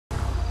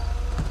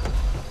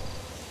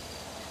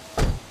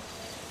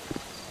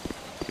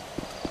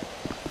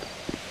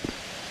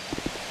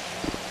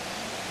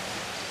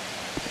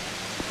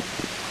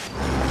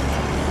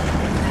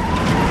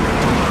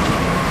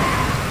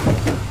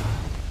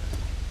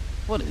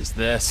What is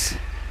this?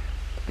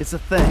 It's a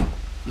thing.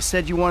 You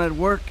said you wanted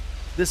work.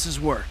 This is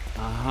work.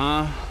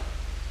 Uh-huh.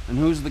 And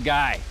who's the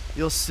guy?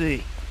 You'll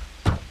see.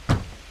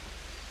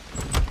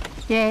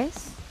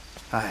 Yes?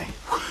 Hi.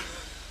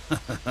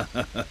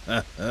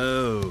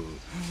 Oh.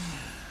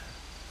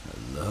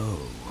 Hello.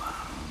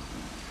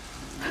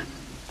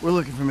 We're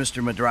looking for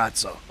Mr.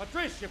 Madrazo.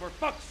 Patricia, for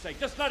fuck's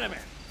sake, just let him in.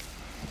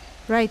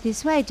 Right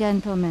this way,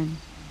 gentlemen.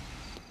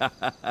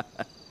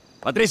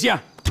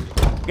 Patricia,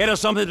 get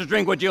us something to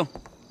drink, would you?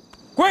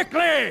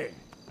 Quickly!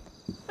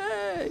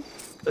 Hey,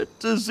 good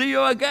to see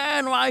you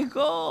again,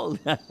 Michael.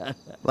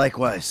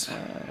 Likewise.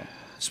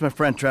 It's my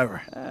friend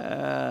Trevor.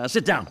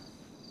 Sit down.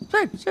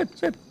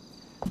 Sit.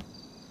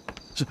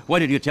 So, what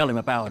did you tell him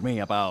about me,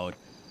 about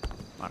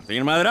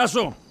Martin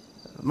Madrazo?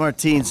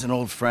 Martin's an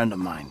old friend of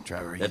mine,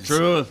 Trevor. The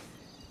truth.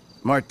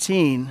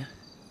 Martin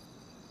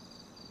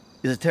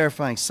is a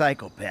terrifying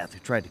psychopath who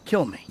tried to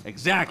kill me.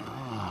 Exactly.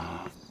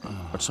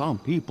 But some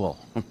people,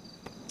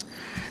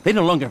 they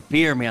no longer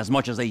fear me as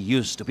much as they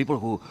used to. People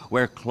who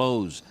wear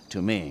clothes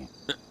to me.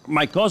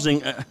 My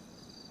cousin,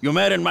 you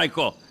met him,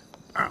 Michael.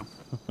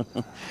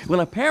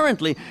 Well,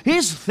 apparently,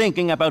 he's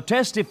thinking about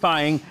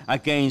testifying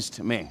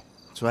against me.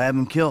 So I have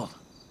him killed.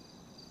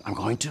 I'm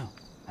going to.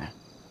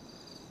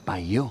 By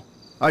you.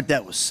 Our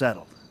debt was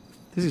settled.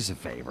 This is a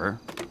favor.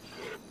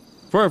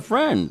 For a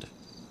friend.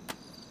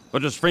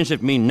 But does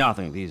friendship mean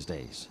nothing these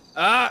days?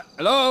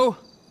 Hello?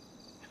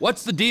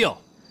 What's the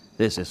deal?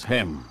 This is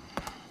him.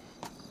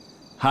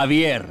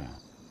 Javier.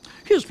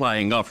 He's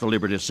flying off to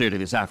Liberty City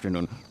this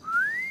afternoon.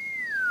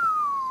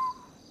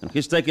 And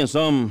he's taking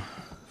some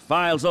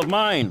files of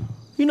mine.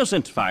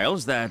 Innocent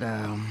files that,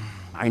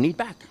 I need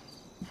back.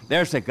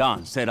 There's a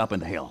gun set up in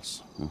the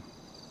hills.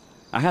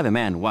 I have a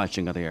man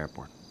watching at the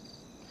airport.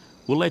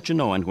 We'll let you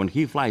know, and when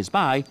he flies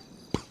by,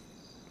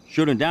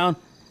 shoot him down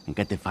and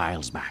get the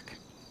files back.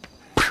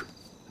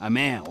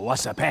 Man,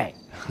 what's the pay?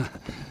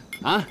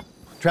 Huh?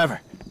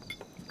 Trevor,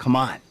 come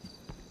on.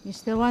 You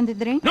still want the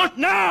drink? Not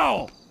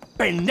now!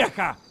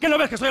 Pendeja! ¿Qué no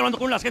ves que estoy hablando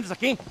con las gentes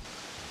aquí?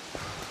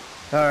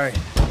 All right.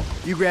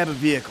 You grab a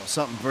vehicle,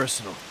 something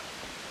versatile.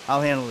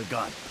 I'll handle the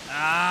gun. All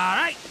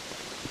right.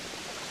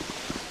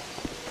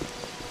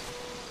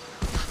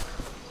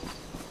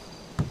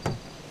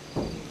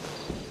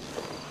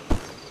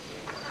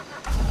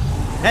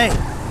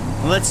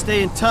 Hey, let's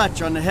stay in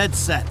touch on the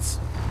headsets.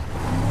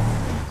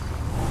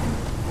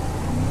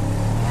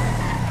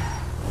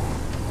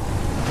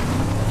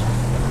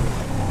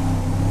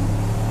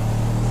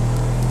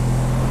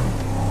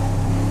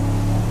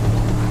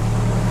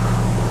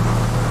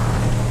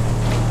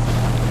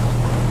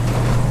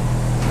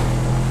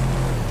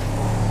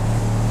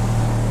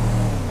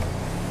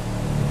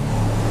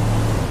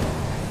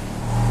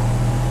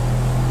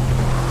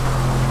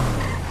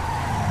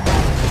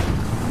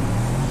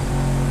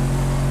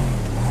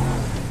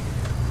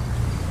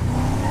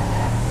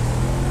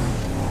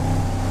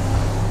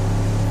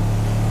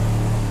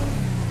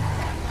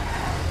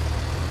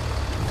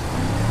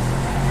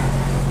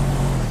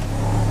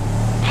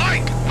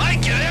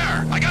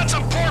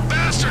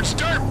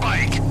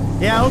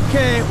 Yeah,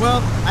 okay, well,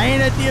 I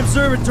ain't at the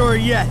observatory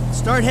yet.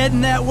 Start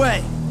heading that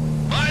way.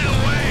 By the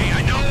way,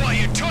 I know why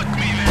you took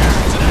me there.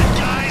 To that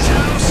guy's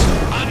house.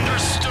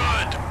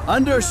 Understood.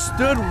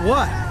 Understood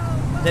what?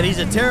 That he's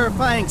a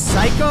terrifying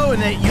psycho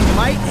and that you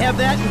might have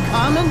that in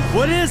common?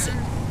 What is it?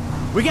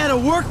 We gotta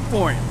work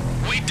for him.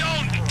 We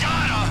don't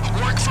gotta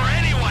work for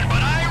anyone, but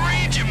I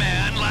read you,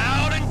 man,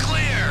 loud and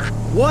clear.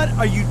 What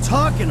are you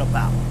talking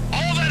about?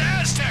 All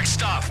that Aztec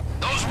stuff.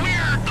 Those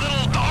weird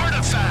little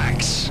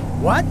artifacts.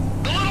 What?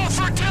 The little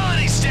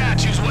fertility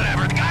statues,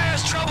 whatever. The guy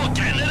has trouble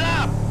getting it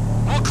up.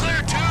 We'll clear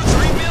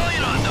 2-3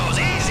 million on those,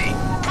 easy.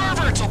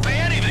 Perverts will pay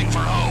anything for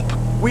hope.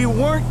 We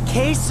weren't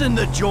casing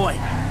the joint.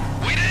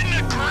 We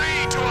didn't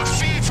agree to a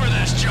fee for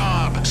this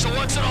job, so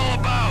what's it all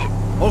about?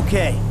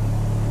 Okay,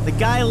 the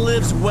guy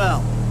lives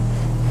well.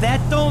 That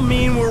don't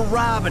mean we're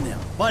robbing him,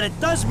 but it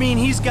does mean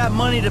he's got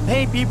money to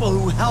pay people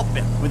who help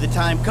him. When the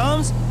time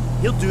comes,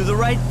 he'll do the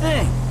right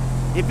thing.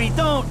 If he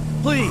don't,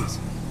 please,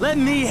 let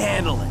me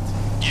handle it.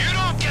 You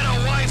don't get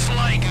a wife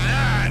like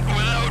that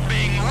without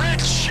being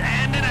rich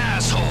and an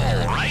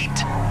asshole, right?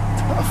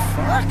 The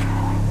fuck?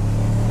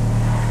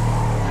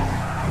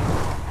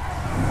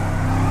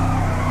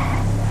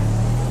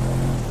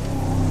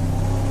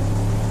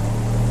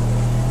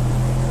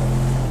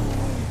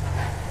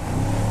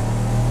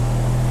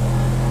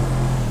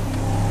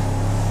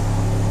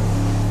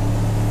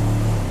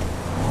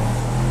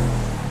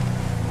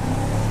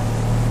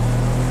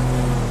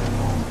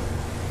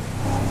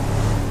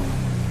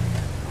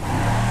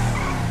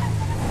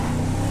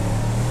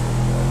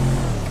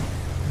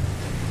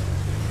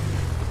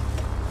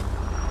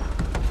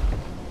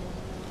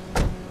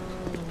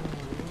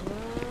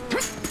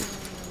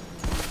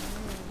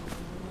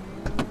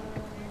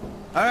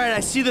 All right, I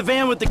see the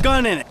van with the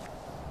gun in it.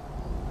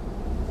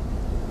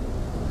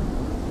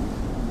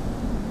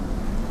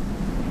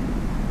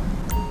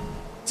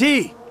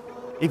 T,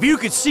 if you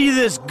could see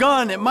this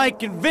gun, it might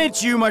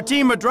convince you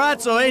Martin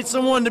Madrazo ain't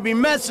someone to be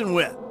messing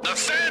with. The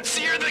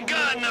fancier bigger the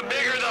gun, the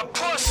bigger the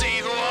pussy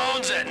who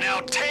owns it. Now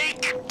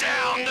take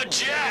down the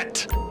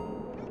jet!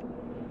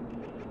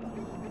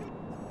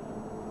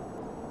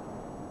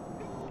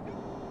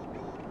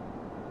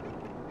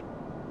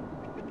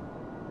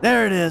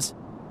 There it is.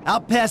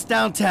 Out past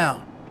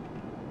downtown.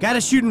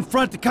 Gotta shoot in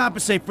front to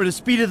compensate for the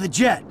speed of the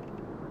jet.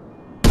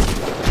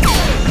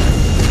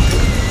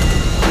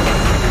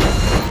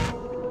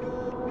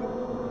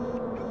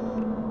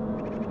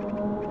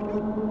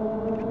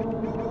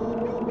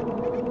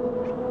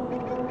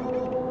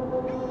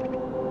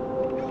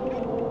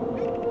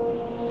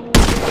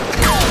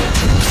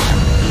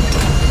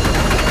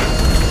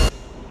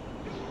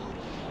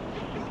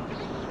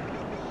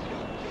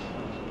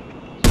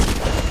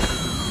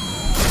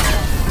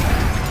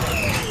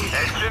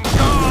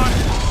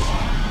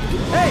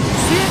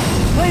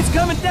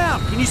 Coming down.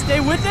 Can you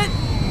stay with it?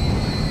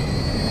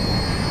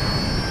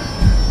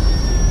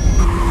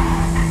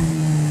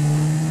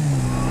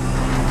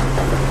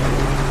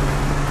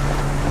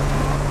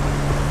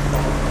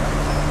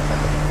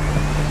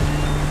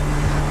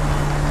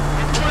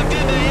 Plugged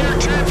into the air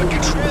traffic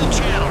control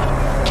channel.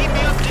 Keep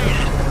me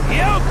updated.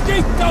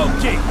 Okie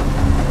dokie!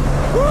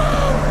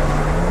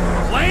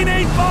 Woo! Plane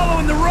ain't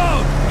following the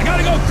road. I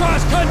gotta go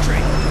cross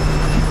country.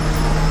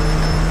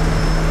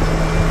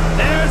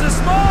 There's a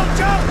small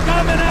jump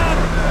coming up!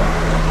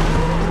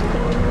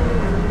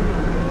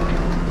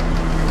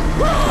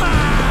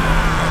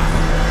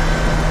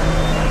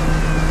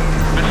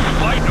 This is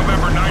Flight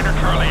November 9er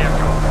Charlie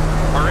Echo.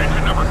 Our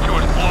engine number 2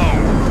 is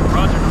blown.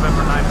 Roger,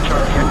 November 9er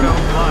Charlie Echo.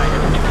 Fly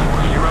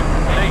F240.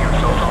 Say your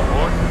souls on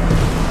board.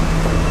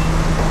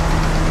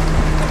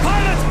 The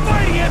pilot's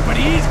fighting it, but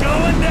he's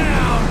going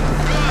down!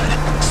 Good.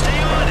 Stay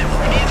on him.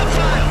 We need the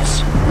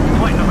files.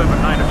 Flight November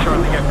 9er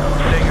Charlie Echo.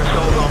 Say your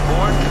souls on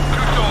board.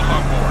 2 souls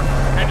on board.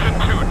 Engine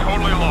 2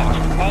 totally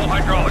lost. All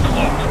hydraulics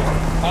lost.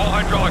 All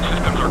hydraulic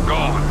systems are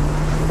gone.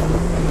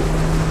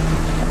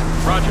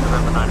 Roger,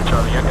 November 9er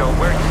Charlie Echo.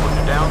 Where are you putting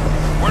it down?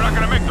 We're not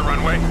gonna make the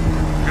runway.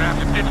 Gonna have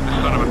to ditch this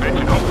son of a bitch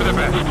and hope for the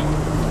best.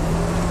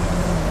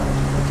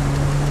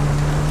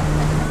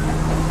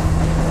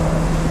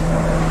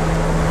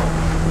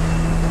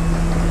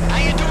 How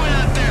you doing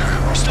out there?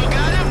 Still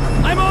got him?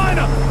 I'm on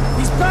him!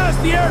 He's past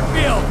the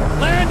airfield!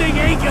 Landing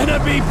ain't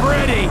gonna be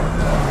pretty!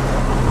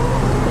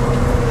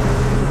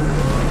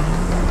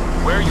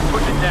 Where are you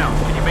putting it down?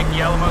 Can you make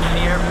the Alamo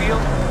Sea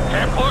airfield?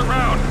 Can't pull it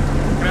round.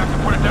 Gonna have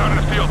to put it down in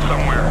a field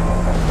somewhere.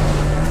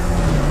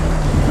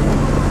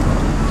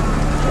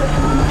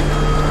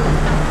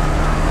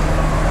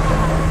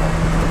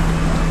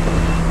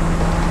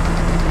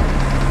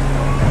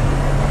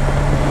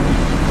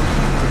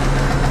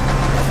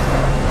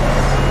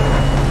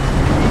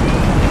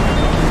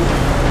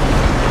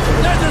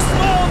 There's a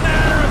small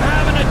matter of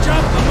having to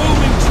jump a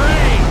moving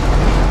train!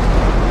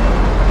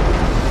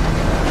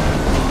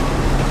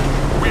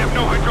 We have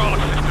no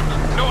hydraulic systems,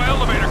 no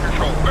elevator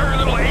control, very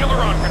little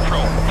aileron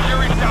control.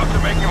 Serious doubts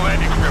of making a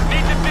landing strip.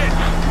 Need to ditch.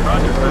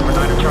 Roger, November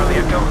 9er Charlie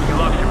Echo. You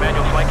lost your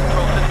manual flight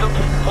control systems.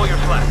 Pull your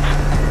flaps.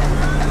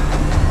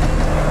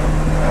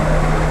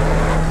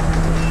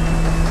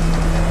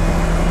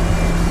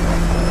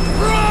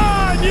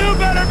 Run! You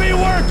better be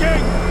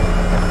working!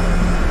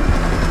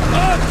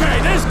 Okay,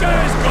 this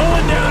guy's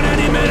going down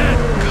any minute!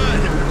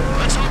 Good.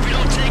 Let's hope you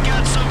don't take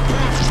out some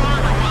poor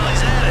farmer while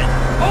he's at it.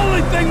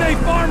 Only thing they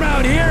farm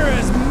out here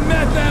is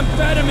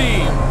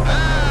methamphetamine!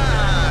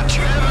 Ah,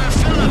 Trevor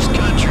Phillips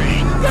country.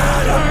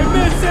 Gotta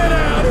miss it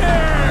out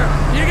here!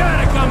 You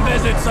gotta come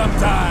visit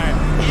sometime!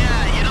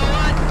 Yeah, you know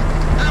what?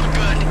 I'm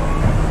good.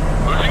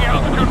 Losing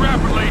altitude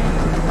rapidly.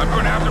 I'm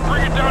going to have to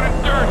bring it down in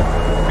dirt.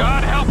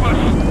 God help us.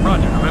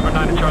 Roger, November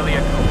 9er Charlie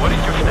Echo. What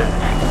is your status?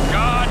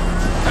 God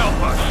help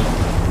us.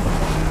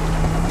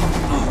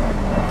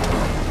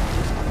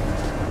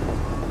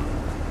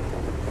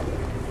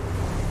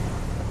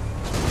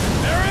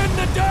 They're in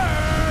the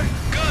dirt!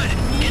 Good.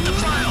 Get the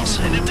files,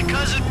 and if the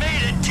cousin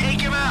made it,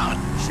 take him out.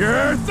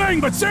 Sure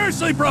thing, but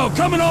seriously, bro,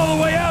 coming all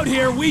the way out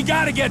here, we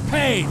gotta get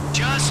paid!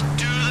 Just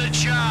do the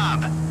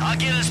job. I'll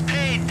get us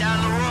paid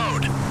down the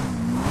road.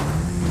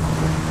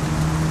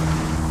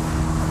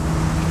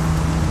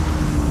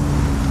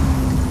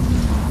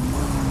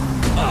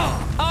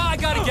 I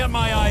gotta get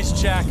my eyes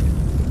checked.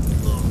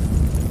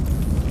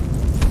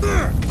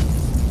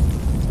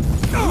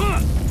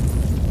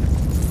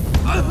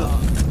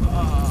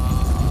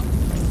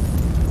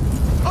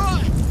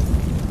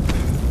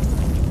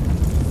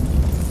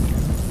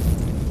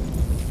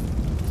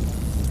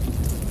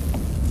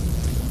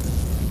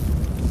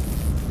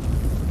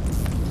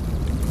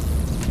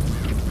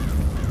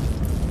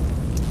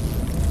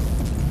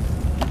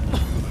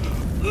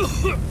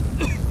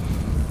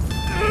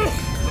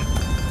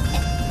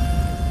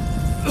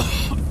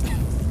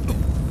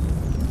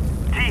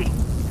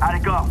 How'd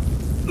it go?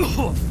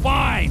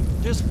 Fine,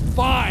 just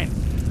fine.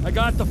 I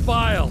got the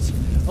files.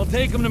 I'll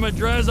take them to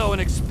Madrazzo and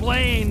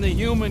explain the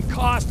human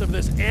cost of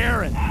this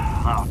errand.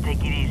 Oh, take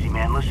it easy,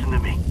 man. Listen to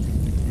me.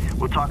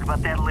 We'll talk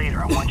about that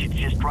later. I want you to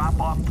just drop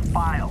off the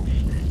files.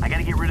 I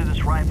gotta get rid of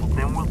this rifle,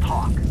 then we'll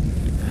talk.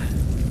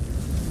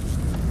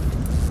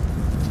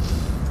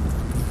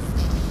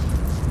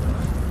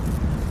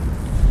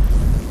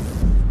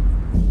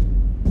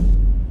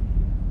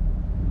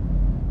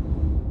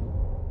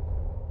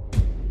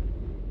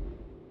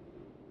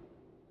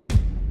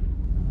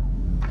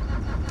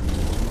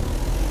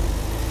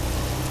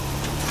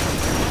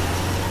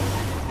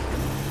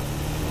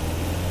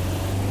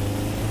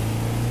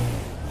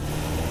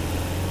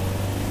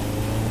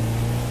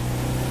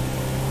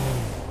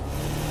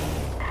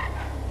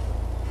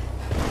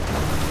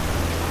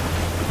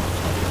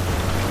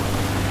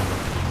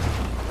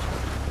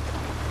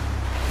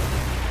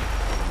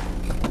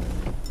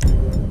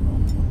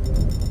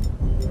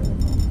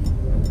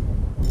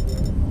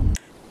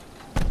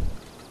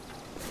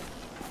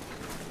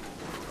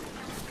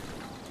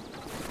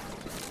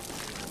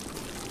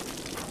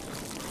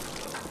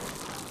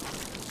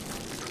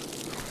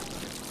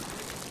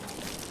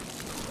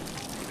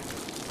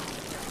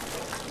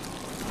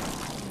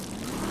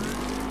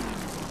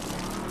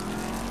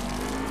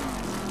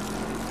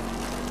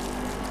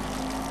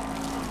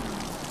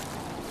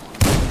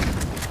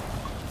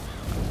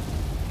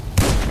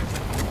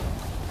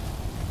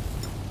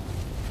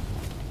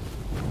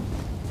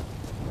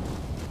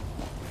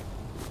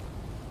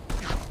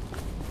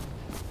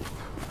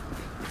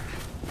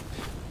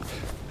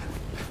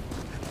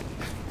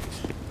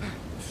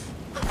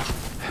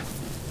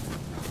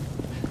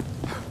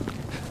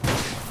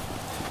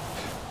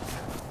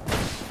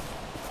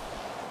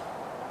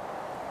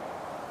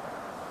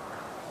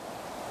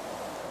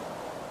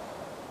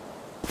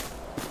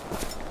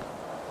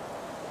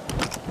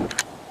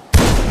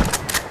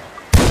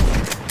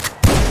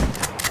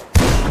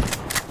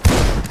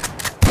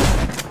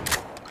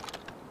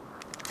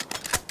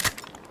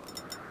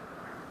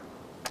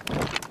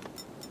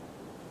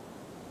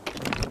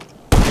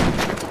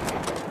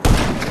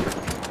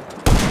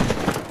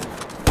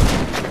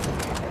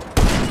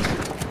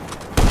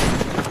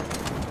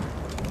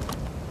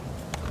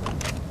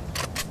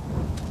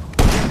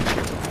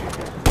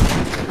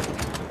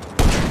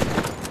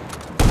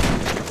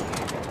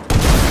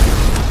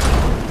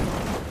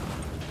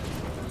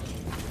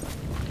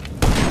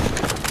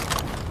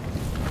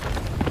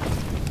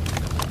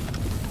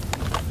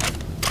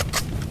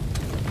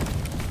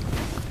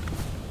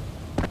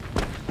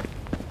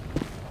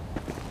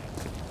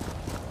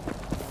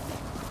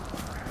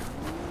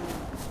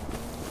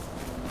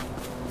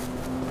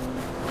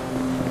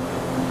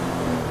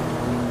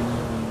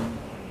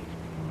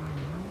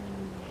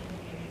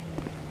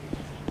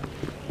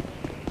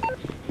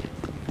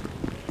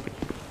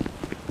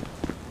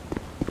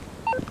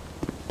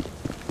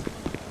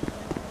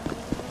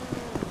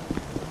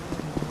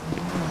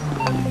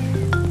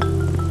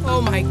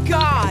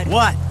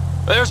 What?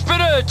 There's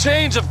been a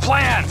change of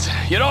plans.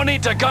 You don't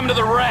need to come to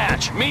the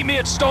ranch. Meet me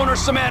at Stoner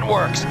Cement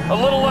Works, a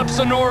little up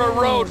Sonora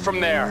Road from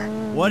there.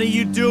 What are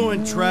you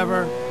doing,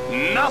 Trevor?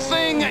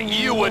 Nothing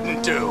you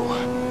wouldn't do.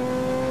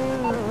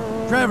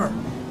 Trevor!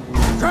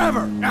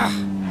 Trevor!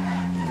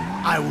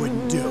 I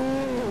wouldn't do.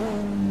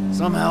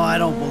 Somehow I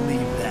don't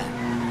believe that.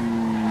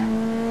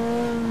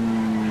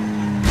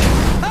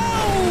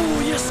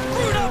 Oh! You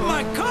screwed up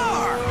my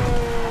car!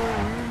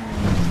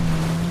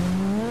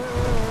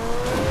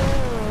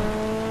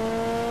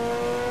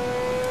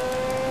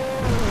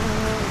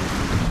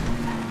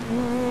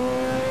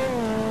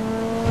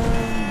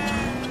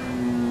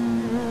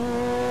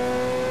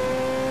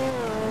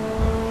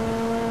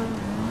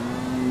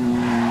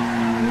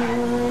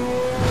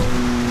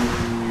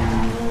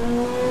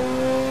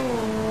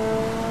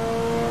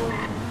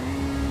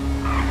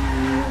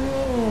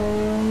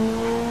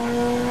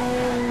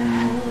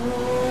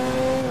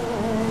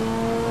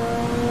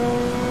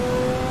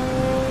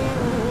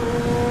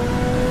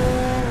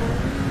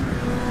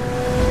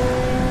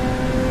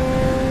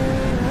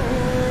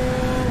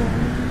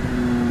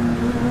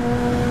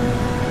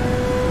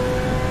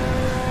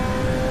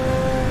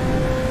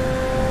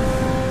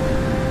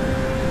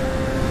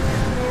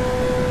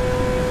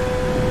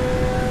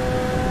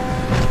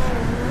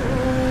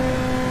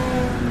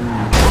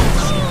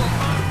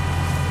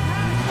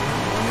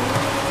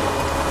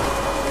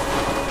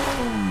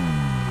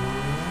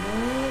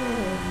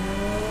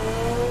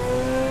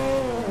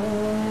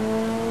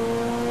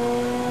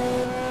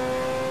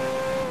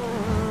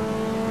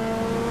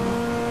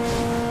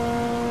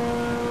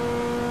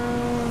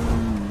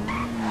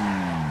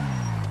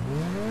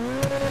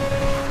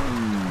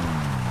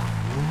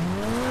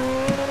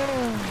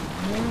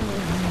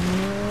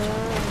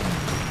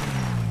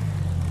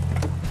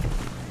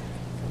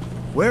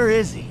 Where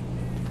is he?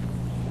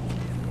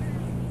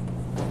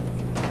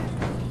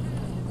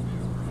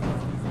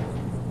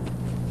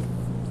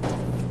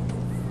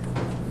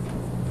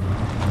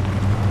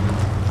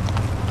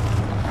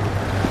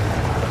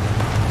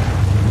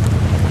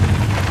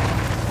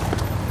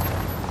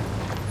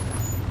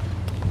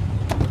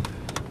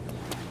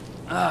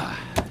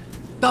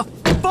 The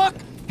fuck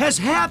has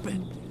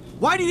happened?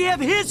 Why did he have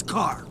his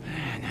car?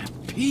 Man,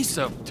 that piece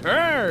of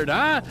turd,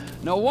 huh?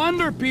 No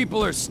wonder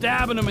people are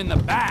stabbing him in the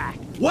back.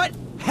 What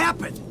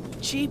happened?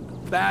 Cheap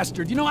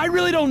bastard. You know, I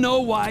really don't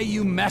know why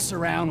you mess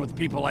around with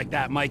people like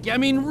that, Mike. I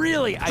mean,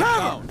 really, I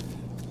don't.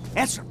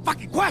 Answer the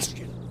fucking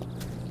question.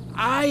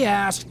 I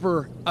asked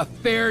for a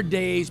fair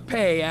day's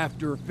pay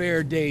after a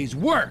fair day's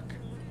work.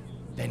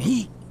 Then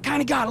he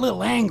kind of got a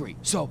little angry.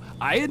 So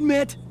I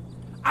admit,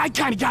 I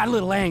kind of got a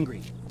little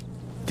angry.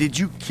 Did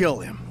you kill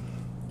him?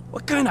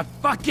 What kind of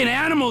fucking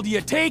animal do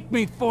you take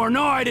me for?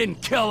 No, I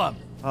didn't kill him.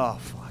 Oh,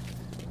 fuck.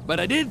 But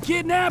I did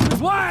kidnap his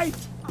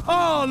wife.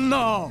 Oh,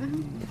 no.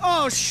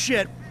 Oh,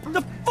 shit. What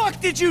the fuck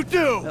did you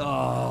do?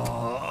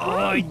 Oh,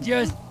 I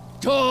just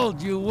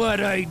told you what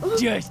I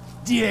just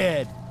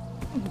did.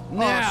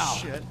 Now,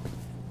 Oh, shit.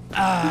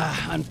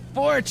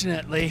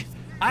 Unfortunately,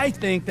 I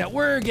think that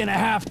we're gonna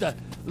have to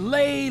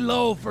lay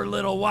low for a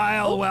little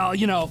while while,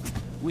 you know,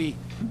 we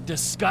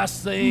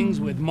discuss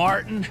things with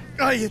Martin.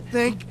 Oh, you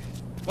think?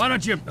 Why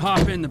don't you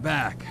hop in the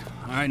back?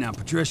 All right, now,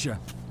 Patricia,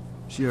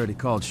 she already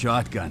called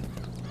shotgun.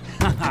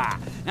 Now,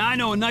 I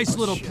know a nice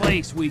little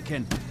place we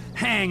can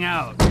hang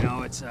out, you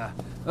know, it's a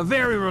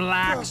very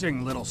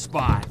relaxing little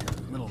spot.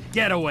 A little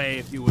getaway,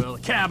 if you will, a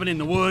cabin in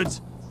the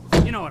woods.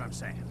 You know what I'm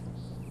saying.